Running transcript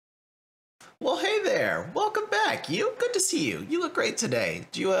Well, hey there. Welcome back. You good to see you. You look great today.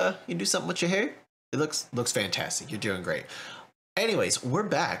 Do you do something with your hair? It looks fantastic. You're doing great. Anyways, we're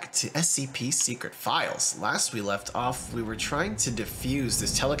back to SCP Secret Files. Last we left off, we were trying to defuse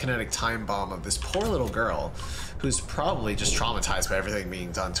this telekinetic time bomb of this poor little girl who's probably just traumatized by everything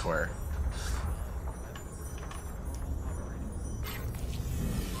being done to her.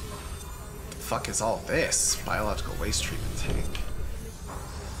 The fuck is all this? Biological waste treatment tank.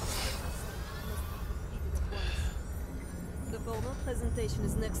 The formal presentation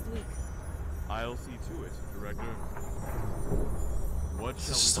is next week. I'll see to it, Director. What Is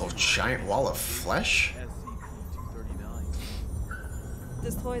this just a giant wall of flesh? SCP-239.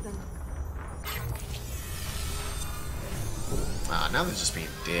 Destroy them. Ah, now they're just being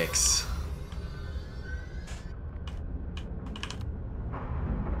dicks. A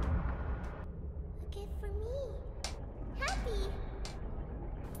gift for me. Happy.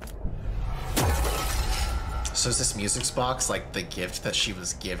 So is this music box like the gift that she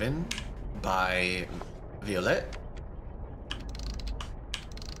was given by Violet?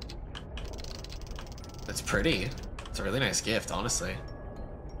 It's pretty. It's a really nice gift, honestly.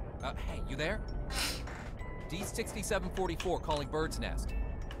 Hey, you there? D6744 calling Bird's Nest.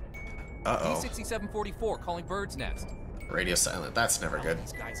 Uh-oh. D6744 calling Bird's Nest. Radio silent. That's never good. What are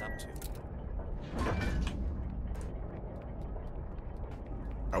these guys up to?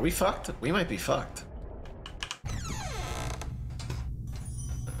 Are we fucked? We might be fucked.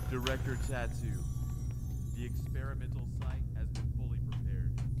 Director Tattoo. The experimental site has been fully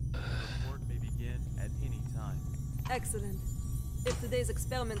prepared. The report may begin at any time. Excellent. If today's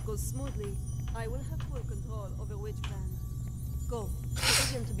experiment goes smoothly, I will have full control over which plan. Go.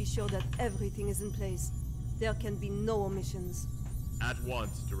 Begin to be sure that everything is in place. There can be no omissions. At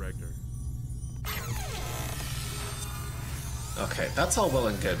once, Director. Okay, that's all well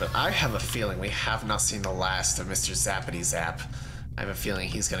and good, but I have a feeling we have not seen the last of Mr. Zappity Zap. I have a feeling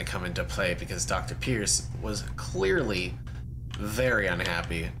he's going to come into play because Dr. Pierce was clearly very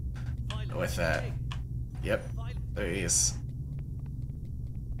unhappy with that. Yep, there he is.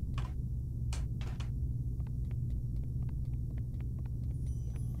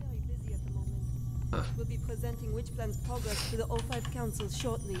 Very busy at the moment. Huh. We'll be presenting which plan's progress to the O5 Council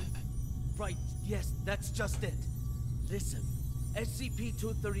shortly. Right, yes, that's just it. Listen,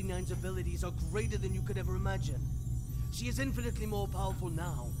 SCP-239's abilities are greater than you could ever imagine. She is infinitely more powerful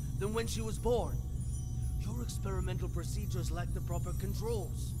now than when she was born. Your experimental procedures lack the proper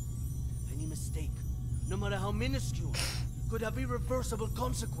controls. Any mistake, no matter how minuscule, could have irreversible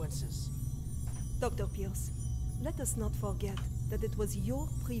consequences. Dr. Pierce, let us not forget that it was your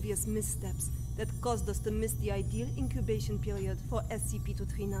previous missteps that caused us to miss the ideal incubation period for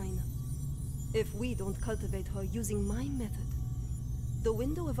SCP-239. If we don't cultivate her using my method, the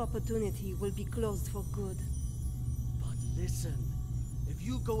window of opportunity will be closed for good. But listen, if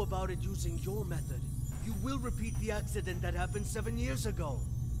you go about it using your method, you will repeat the accident that happened 7 years ago.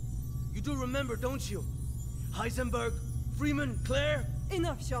 You do remember, don't you? Heisenberg, Freeman, Claire?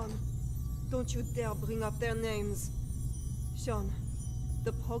 Enough, Sean. Don't you dare bring up their names. Sean,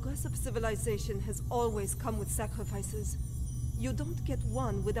 the progress of civilization has always come with sacrifices. You don't get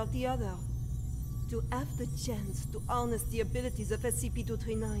one without the other. To have the chance to harness the abilities of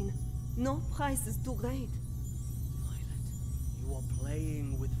SCP-239, no price is too great. Violet, you are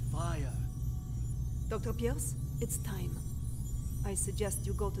playing with fire. Dr. Pierce, it's time. I suggest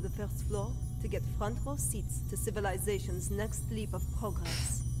you go to the first floor to get front row seats to civilization's next leap of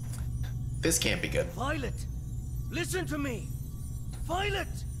progress. This can't be good. Violet! Listen to me!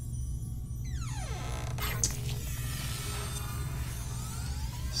 Violet!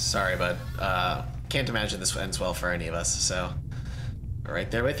 Sorry, but can't imagine this ends well for any of us, so we're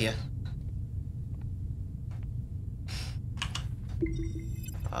right there with you.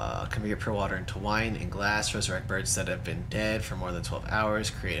 Convert pure water into wine and glass, resurrect birds that have been dead for more than 12 hours,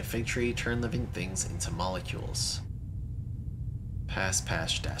 create a fig tree, turn living things into molecules. Pass,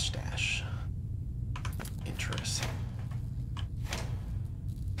 dash, dash. Interesting.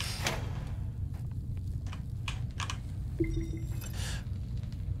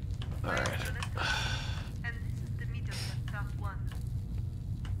 Alright. And this is the meter for start 1.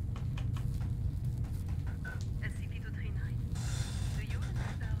 SCP-239. Do you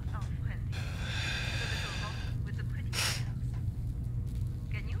remember our friend? The little rock with the pretty pictures.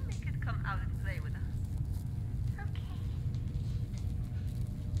 Can you make it come out and play with us? Okay.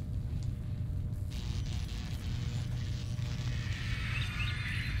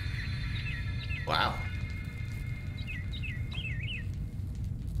 Wow.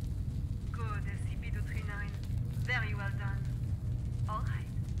 Good, SCP-239. Very well done. All right,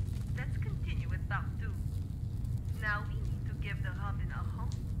 let's continue.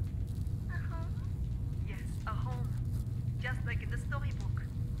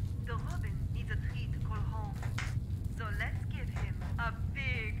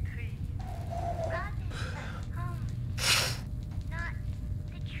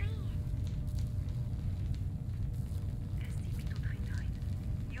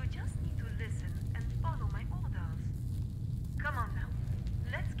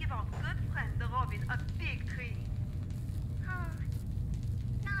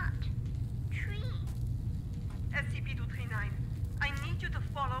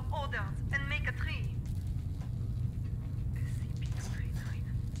 orders and make a tree. SCP-239.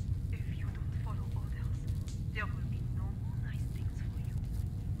 If you don't follow orders, there will be no more nice things for you.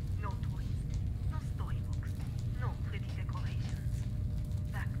 No toys, no storybooks, no pretty decorations.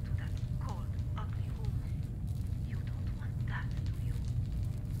 Back to that cold, ugly room. You don't want that, do you?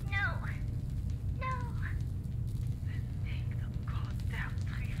 No. No. Then make the goddamn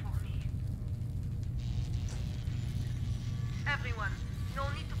tree for me. Everyone, no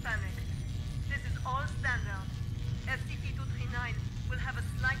need to panic. This is all standard. SCP-239 will have a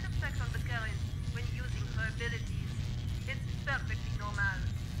slight effect on the current when using her abilities. It's perfectly normal.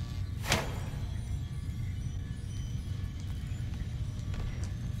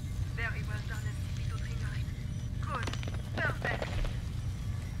 Very well done, SCP-239. Good. Perfect.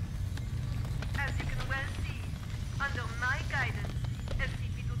 As you can well see, under my guidance,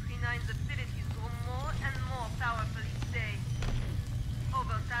 SCP-239's abilities grow more and more powerful each day.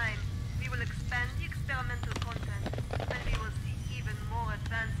 Over time, we will expand the experimental content, and we will see even more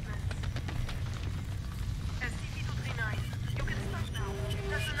advancements. SCP-239, you can stop now.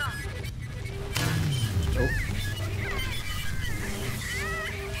 That's enough. Oh.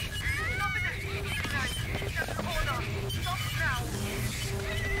 Stop it, SCP-239. That's an order. Stop now.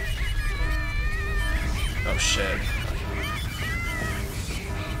 Oh shit.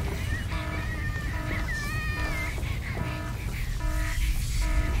 God damn it! Why won't it open? John?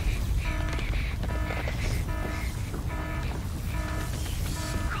 John! John!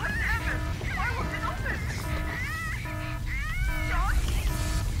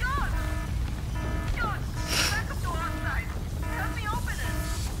 Back up door outside. Help me open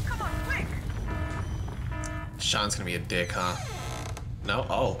it. Come on, quick! Sean's gonna be a dick, huh? No?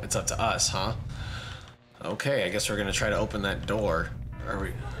 Oh, it's up to us, huh? Okay, I guess we're gonna try to open that door. Are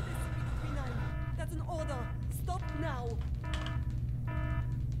we? Stop it, SCP-239. That's an order. Stop now.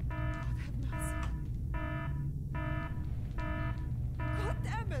 God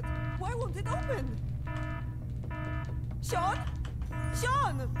damn it! Why won't it open? Sean?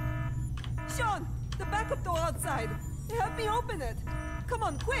 Sean! Sean! The backup door outside. Help me open it. Come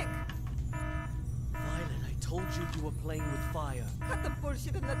on, quick! Violet, I told you you were playing with fire. Cut the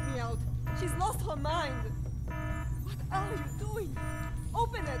bullshit and let me out. She's lost her mind. What are you doing?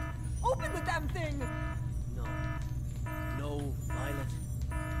 Open it! Open the damn thing! No. No, Violet.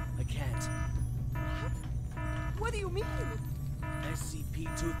 I can't. What? What do you mean?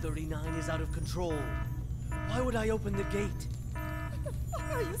 SCP-239 is out of control. Why would I open the gate? What the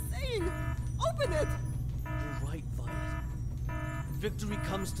fuck are you saying? Open it! You're right, Violet. Victory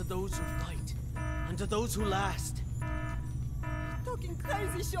comes to those who fight, and to those who last. You're talking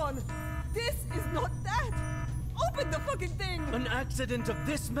crazy, Sean. This is not that. Open the fucking thing! An accident of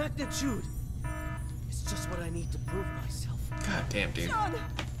this magnitude! It's just what I need to prove myself. God damn, dude. Sean!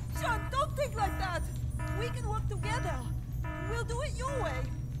 Sean, don't think like that! We can work together. We'll do it your way.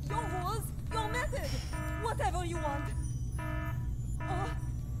 Your rules, your method. Whatever you want. Or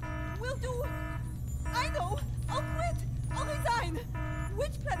we'll do... I know! I'll quit! I'll resign!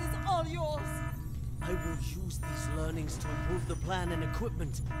 Which plan is all yours? I will use these learnings to improve the plan and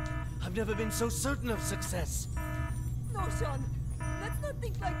equipment. I've never been so certain of success. No, Sean. Let's not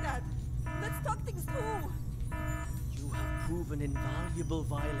think like that. Let's talk things through. You have proven invaluable,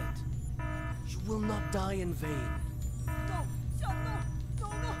 Violet. You will not die in vain. No, Sean, no. No,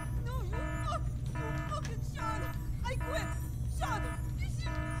 no, no, you fuck. You fucking Sean. I quit. Sean.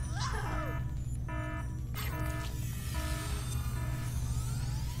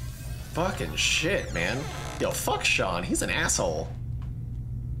 Fucking shit, man. Yo, fuck Sean. He's an asshole.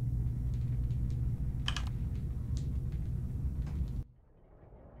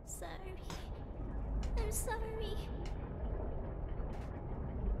 Sorry. I'm sorry.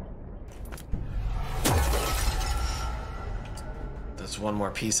 There's one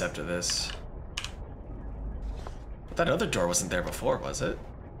more piece after this. But that other door wasn't there before, was it?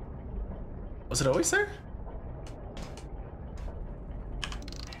 Was it always there?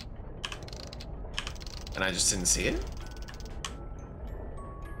 And I just didn't see it?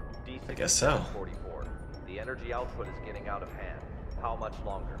 I guess so. 44. The energy output is getting out of hand. How much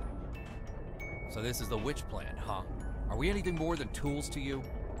longer? So this is the witch plan, huh? Are we anything more than tools to you?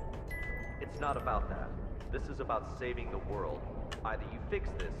 It's not about that. This is about saving the world. Either you fix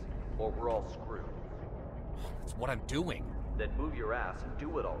this, or we're all screwed. That's what I'm doing. Then move your ass and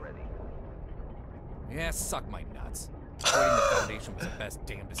do it already. Yeah, suck my nuts. Quitting the Foundation was the best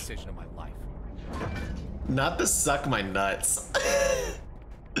damn decision of my life. Not the suck my nuts.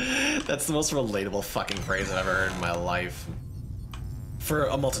 That's the most relatable fucking phrase I've ever heard in my life. For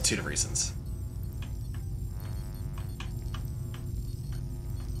a multitude of reasons.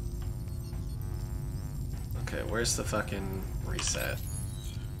 where's the fucking reset?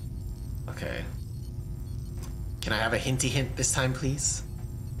 Okay. Can I have a hinty hint this time, please?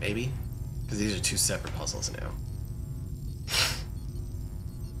 Maybe? Because these are two separate puzzles now.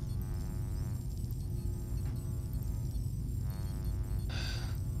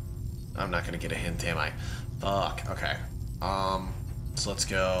 I'm not gonna get a hint, am I? Fuck, okay. So let's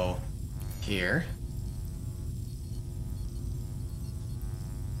go here.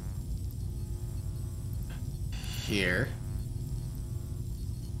 Here.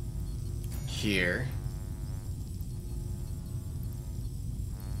 Here.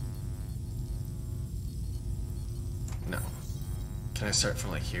 No. Can I start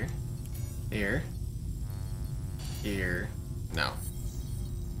from like here? Here. Here. No.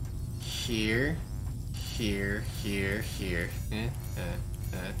 Here. Here. Here. Here.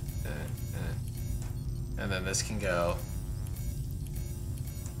 And then this can go.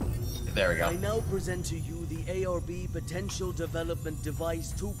 There we go. I now present to you the ARB Potential Development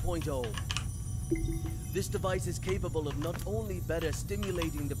Device 2.0. This device is capable of not only better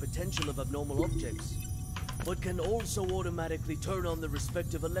stimulating the potential of abnormal objects, but can also automatically turn on the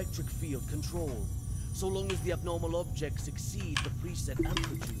respective electric field control, so long as the abnormal objects exceed the preset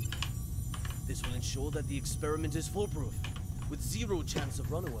amplitude. This will ensure that the experiment is foolproof, with zero chance of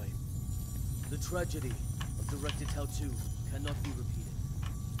runaway. The tragedy of Directed Tau 2 cannot be repeated.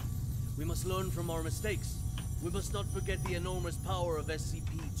 We must learn from our mistakes. We must not forget the enormous power of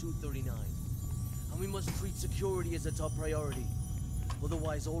SCP-239. And we must treat security as a top priority.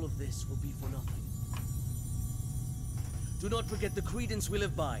 Otherwise, all of this will be for nothing. Do not forget the credence we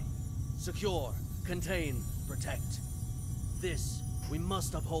live by. Secure, contain, protect. This, we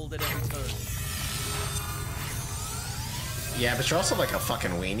must uphold at every turn. Yeah, but you're also like a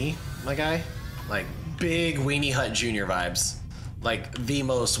fucking weenie, my guy. Like, big Weenie Hut Jr. vibes. Like, the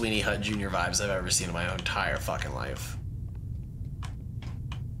most Weenie Hut Jr. vibes I've ever seen in my entire fucking life.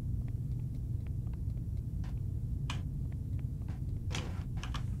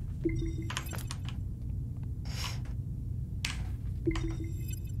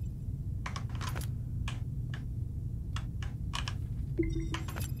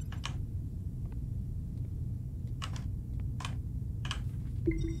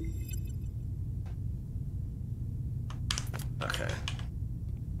 Okay.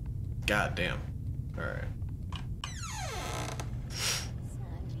 God damn. All right.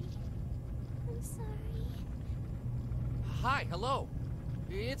 I'm sorry. Hi, hello.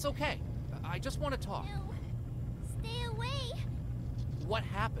 It's okay. I just want to talk. No. Stay away. What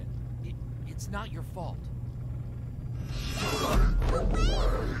happened? It's not your fault.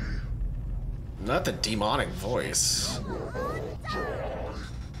 Not the demonic voice.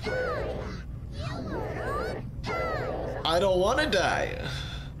 I don't want to die.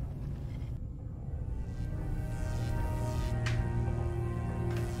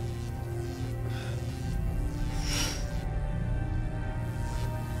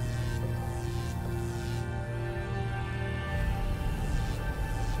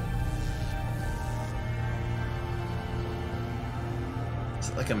 Is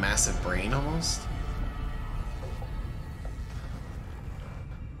it like a massive brain almost?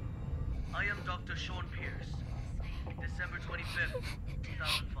 I am Dr. Sean Pierce. December 25th,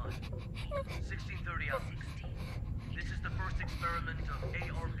 2005. 1630 hours. This is the first experiment of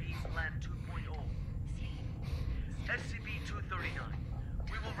ARP's Plan 2.0. SCP-239.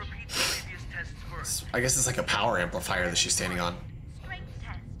 We will repeat the previous tests first. I guess it's like a power amplifier that she's standing on. Strength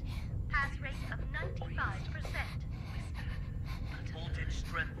test. Pass rate of 95%. Voltage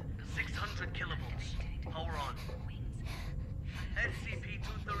strength 600 kilovolts. Power on.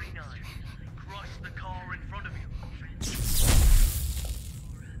 SCP-239. Crush the car in front of you.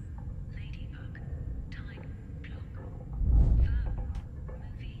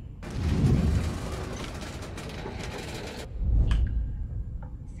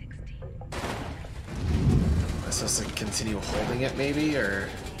 Am I supposed to continue holding it maybe, or?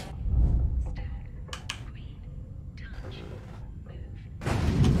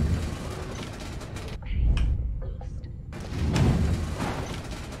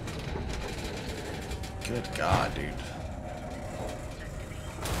 Good God, dude.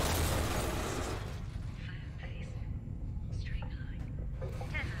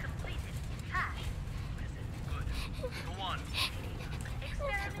 Test completed. Pass. Good. Go on.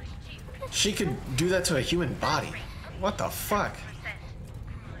 Experiment due. She could do that to a human body. What the fuck?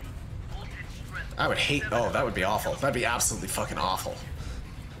 Voltage strength. I would hate. Oh, that would be awful. That'd be absolutely fucking awful.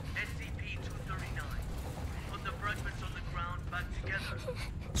 SCP-239. Put the fragments on the ground back together.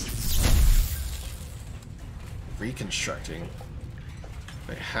 Reconstructing.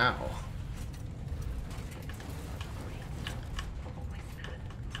 Wait, how?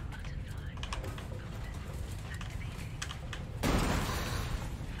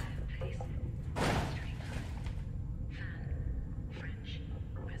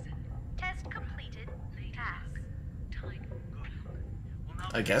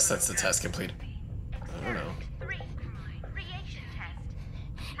 I guess that's the test complete. I don't know. 3. Reaction test.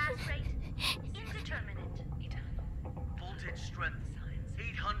 Pass rate indeterminate. Voltage strength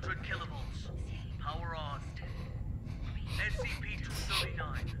 800 kilovolts. Power on.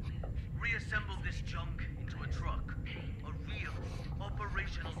 SCP-239. Reassemble this junk into a truck. A real,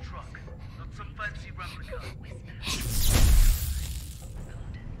 operational truck. Not some fancy replica.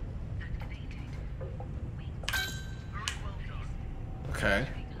 Very well done. Okay.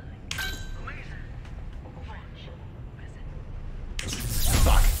 Amazing.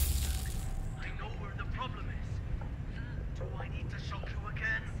 Fuck. I know where the problem is. Do I need to shock you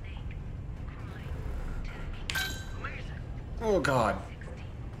again? Amazing. Oh god.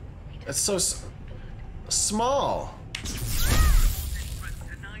 It's so small.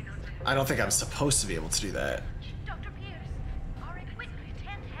 I don't think I'm supposed to be able to do that. Dr. Pierce, our equipment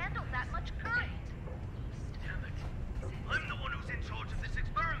can't handle that much current. Damn it. I'm the one who's in charge of this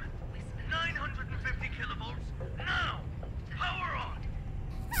experiment. 950 kilovolts. Now! Power on!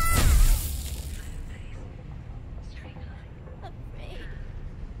 Afraid.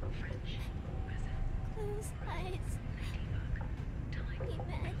 Close eyes.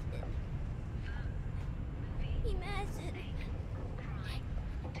 Imagine.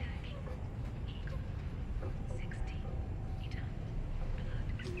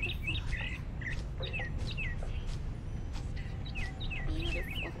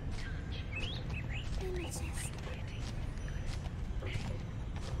 Beautiful. Images.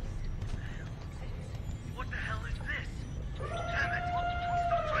 What the hell is this? Damn it!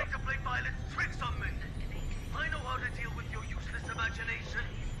 Stop trying to play violent tricks on me! I know how to deal with your useless imagination.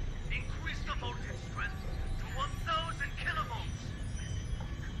 Increase the voltage strength to 1,000 kilovolts!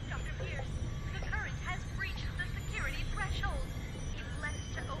 Dr. Pierce, the current has breached the security threshold. If left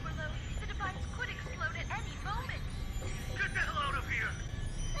to overload, the device could explode at any moment. Get the hell out of here!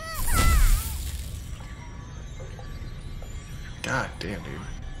 God damn, dude.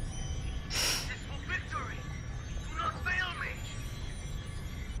 This for victory! Do not fail me!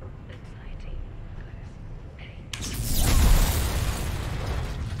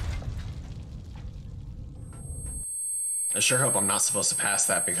 I sure hope I'm not supposed to pass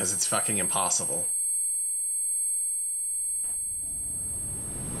that because it's fucking impossible.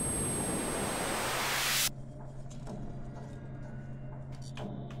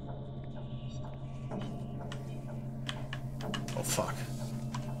 Oh fuck.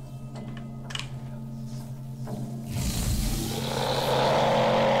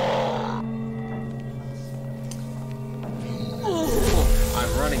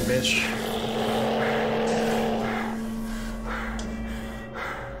 I'm running, bitch.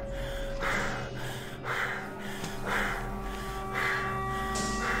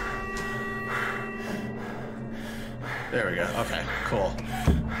 There we go. Okay, cool.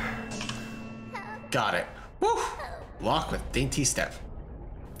 Got it. Woo! Walk with dainty step.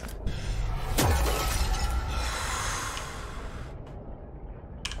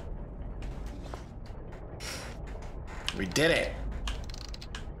 We did it.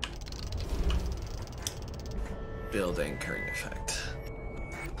 Build anchoring effect.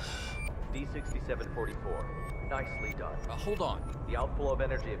 D6744. Nicely done. Hold on. The outflow of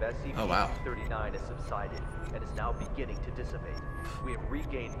energy of Oh, wow. SCP-239 has subsided and is now beginning to dissipate. We have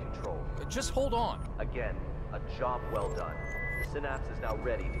regained control. Just hold on. Again, a job well done. The synapse is now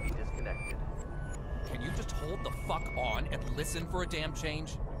ready to be disconnected. Can you just hold the fuck on and listen for a damn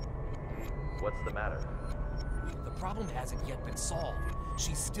change? What's the matter? The problem hasn't yet been solved.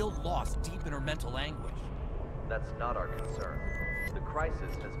 She's still lost deep in her mental anguish. That's not our concern. The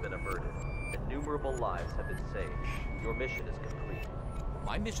crisis has been averted. Innumerable lives have been saved. Your mission is complete.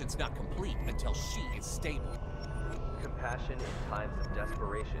 My mission's not complete until she is stable. Compassion in times of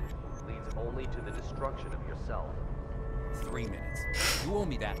desperation leads only to the destruction of yourself. 3 minutes. You owe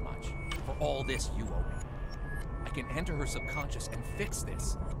me that much. For all this, you owe me. I can enter her subconscious and fix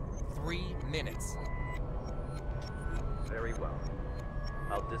this. 3 minutes. Very well.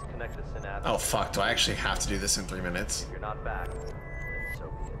 I'll disconnect the synapse. Oh fuck, do I actually have to do this in 3 minutes? If you're not back, then so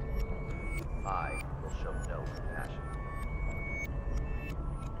be it. I will show no compassion.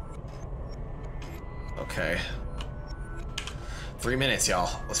 Okay. 3 minutes,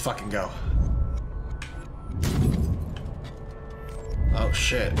 y'all. Let's fucking go. Oh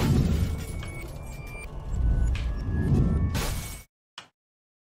shit.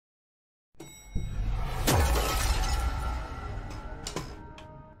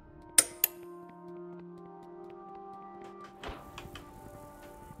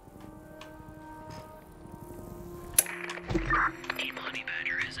 Team Honey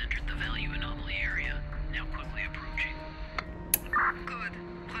Badger has entered the value anomaly area, now quickly approaching. Good.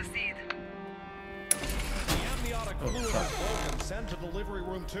 Oh, Fluid fuck. is broken. Send to delivery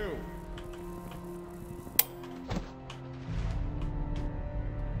room 2.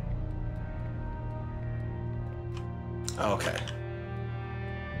 Okay.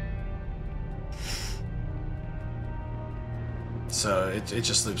 So it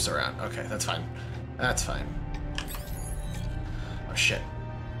just loops around. Okay, that's fine. That's fine. Oh shit.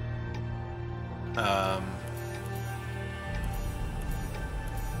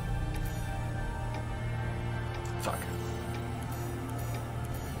 Fuck.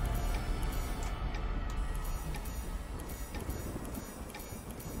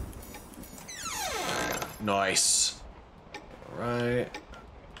 Nice. All right.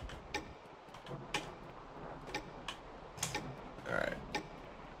 All right.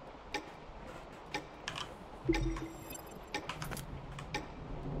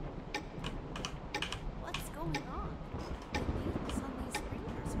 What's going on? The needles on these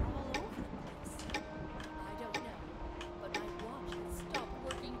fingers are all over the place. I don't know, but my watch has stopped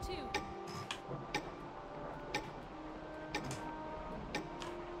working too.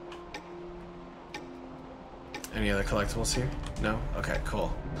 Any other collectibles here? No? Okay,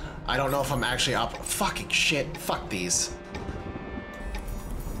 cool. I don't know if I'm actually up. Fucking shit. Fuck these.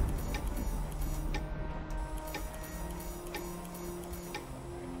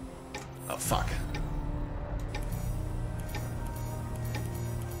 Oh, fuck.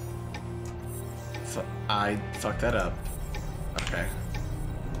 I fucked that up. Okay.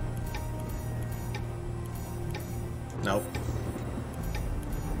 Nope.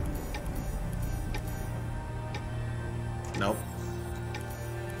 Nope.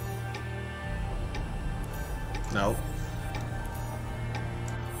 Nope.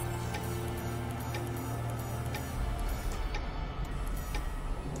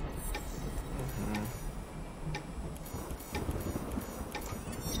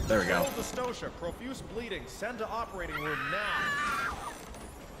 There we go. Dystocia, profuse bleeding. Send to operating room now.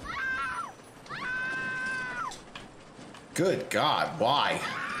 Good God, why?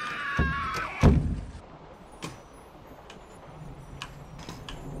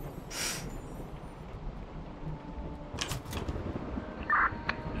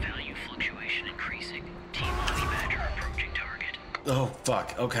 Value fluctuation increasing. Team Honey Badger approaching target. Oh,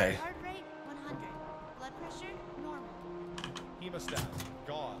 fuck, okay. Heart rate 100. Blood pressure normal. Hemostat,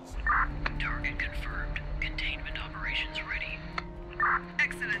 gauze. Target confirmed. Containment operations ready.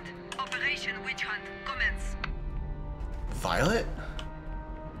 Excellent. Operation Witch Hunt commence. Violet?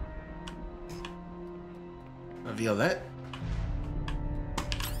 A Violette?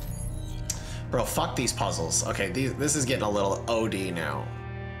 Bro, fuck these puzzles. Okay, this is getting a little OD now.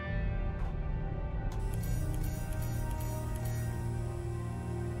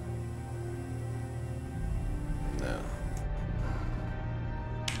 No.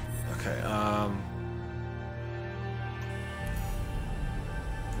 Okay,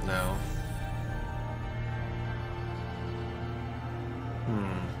 no.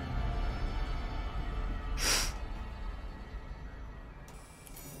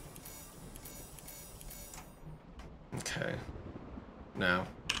 Okay. No.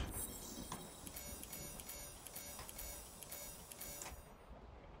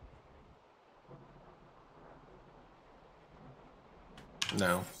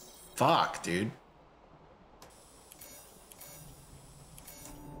 No. Fuck, dude.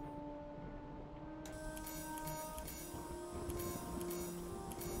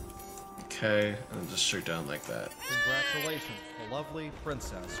 Okay, and just shoot down like that. Congratulations, a lovely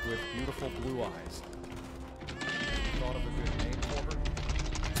princess with beautiful blue eyes. Thought of a good name for her?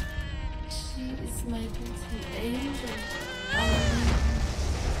 She is my beautiful angel.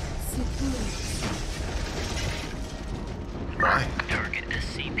 Why? Target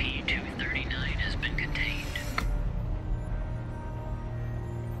SCP-239 has been contained.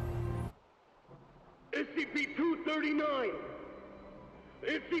 SCP-239!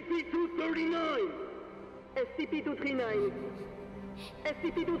 SCP-239! SCP-239!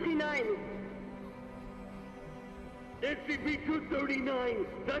 SCP-239! SCP-239!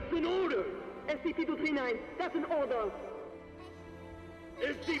 That's an order! SCP-239! That's an order!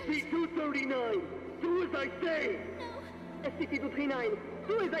 SCP-239! Do as I say! SCP-239!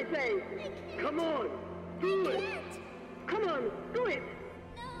 Do as I say! Come on! Do it! Come on! Do it!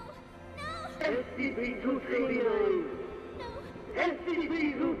 SCP-239!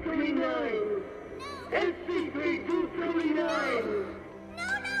 SCP-239! SCP-239!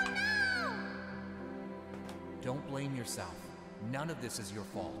 Don't blame yourself. None of this is your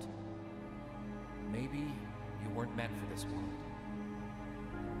fault. Maybe you weren't meant for this world.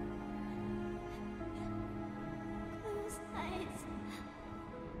 Close eyes.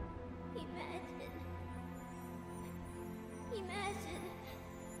 Imagine.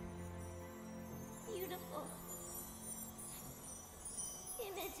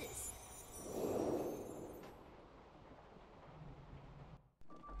 Kansas.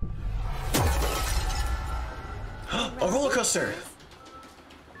 A roller coaster!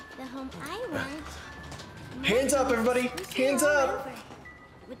 The home I want. Hands up, everybody! Hands up!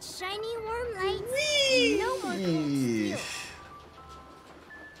 With shiny warm lights and no more cold steel.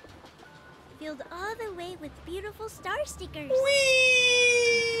 Filled all the way with beautiful star stickers.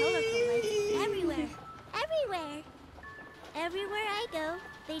 Colorful lights everywhere. Everywhere. Everywhere I go,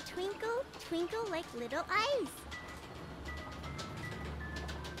 they twinkle, twinkle like little eyes.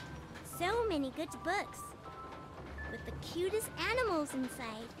 So many good books. With the cutest animals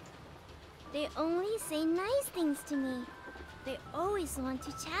inside. They only say nice things to me. They always want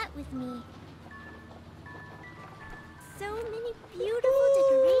to chat with me. So many beautiful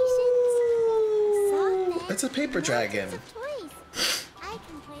decorations. Soft beds, It's a paper dragon. mountains of toys. I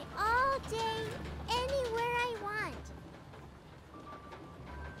can play all day, anywhere I want.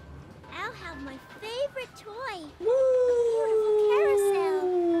 I'll have my favorite toy. A beautiful carousel.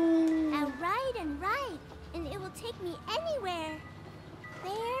 I'll ride and ride, and it will take me anywhere.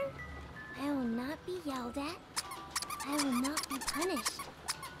 There, I will not be yelled at. I will not be punished.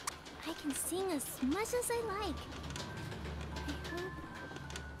 I can sing as much as I like.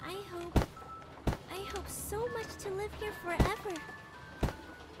 I hope so much to live here forever.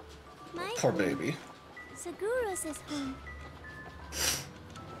 My Poor home, baby. Seguros is home.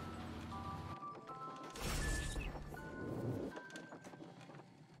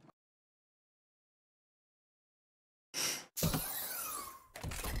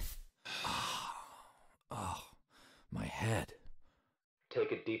 Oh, my head.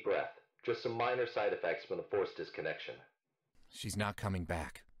 Take a deep breath. Just some minor side effects from the forced disconnection. She's not coming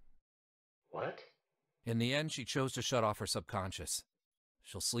back. What? In the end, she chose to shut off her subconscious.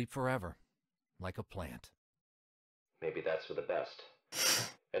 She'll sleep forever, like a plant. Maybe that's for the best.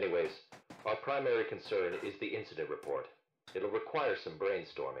 Anyways, our primary concern is the incident report. It'll require some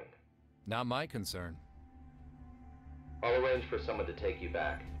brainstorming. Not my concern. I'll arrange for someone to take you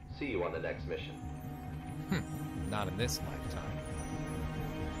back. See you on the next mission. Not in this lifetime.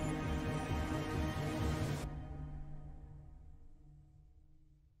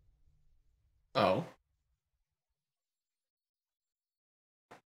 Oh.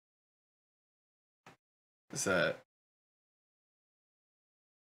 Is that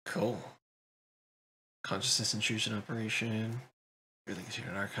cool? Consciousness intrusion operation. Really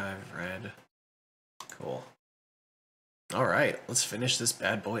computer archive, read. Cool. Alright, let's finish this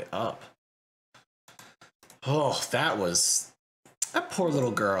bad boy up. Oh, that poor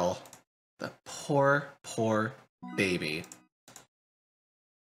little girl. That poor, poor baby.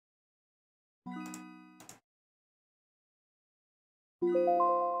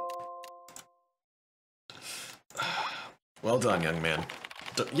 Well done, young man.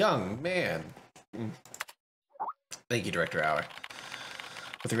 Young man. Thank you, Director Hour.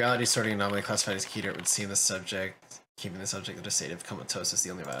 With the reality sorting anomaly classified as keter, it would seem keeping the subject in a state of comatose is the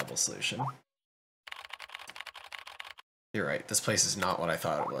only viable solution. You're right, this place is not what I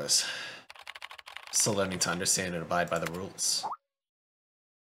thought it was. Still learning to understand and abide by the rules.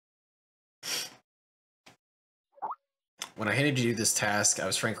 When I handed you this task, I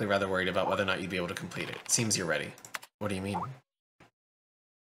was frankly rather worried about whether or not you'd be able to complete it. Seems you're ready. What do you mean?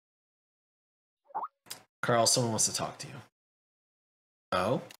 Carl, someone wants to talk to you.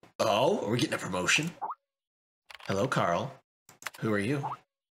 Oh? Oh? Are we getting a promotion? Hello, Carl. Who are you?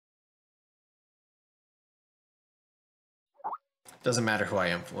 Doesn't matter who I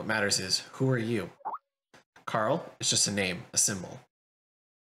am. What matters is, who are you? Carl is just a name, a symbol.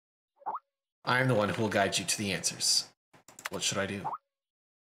 I am the one who will guide you to the answers. What should I do?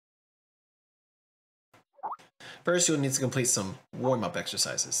 First, you'll need to complete some warm-up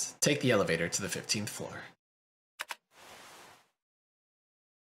exercises. Take the elevator to the 15th floor.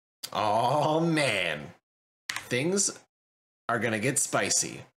 Oh man, things are gonna get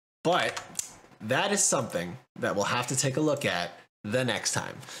spicy, but that is something that we'll have to take a look at the next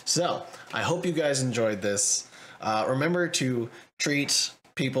time. So I hope you guys enjoyed this. Remember to treat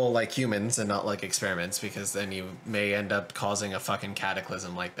people like humans and not like experiments, because then you may end up causing a fucking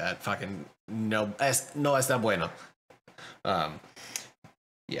cataclysm like that. Fucking no está bueno.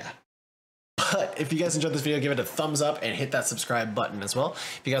 Yeah. But if you guys enjoyed this video, give it a thumbs up and hit that subscribe button as well.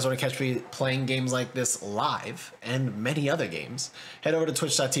 If you guys want to catch me playing games like this live and many other games, head over to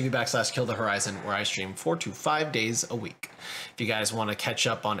twitch.tv/KillTheHorizon, where I stream 4 to 5 days a week. If you guys want to catch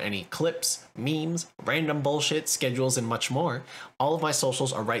up on any clips, memes, random bullshit, schedules, and much more, all of my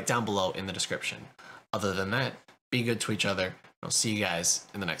socials are right down below in the description. Other than that, be good to each other, and I'll see you guys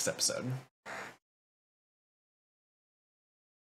in the next episode.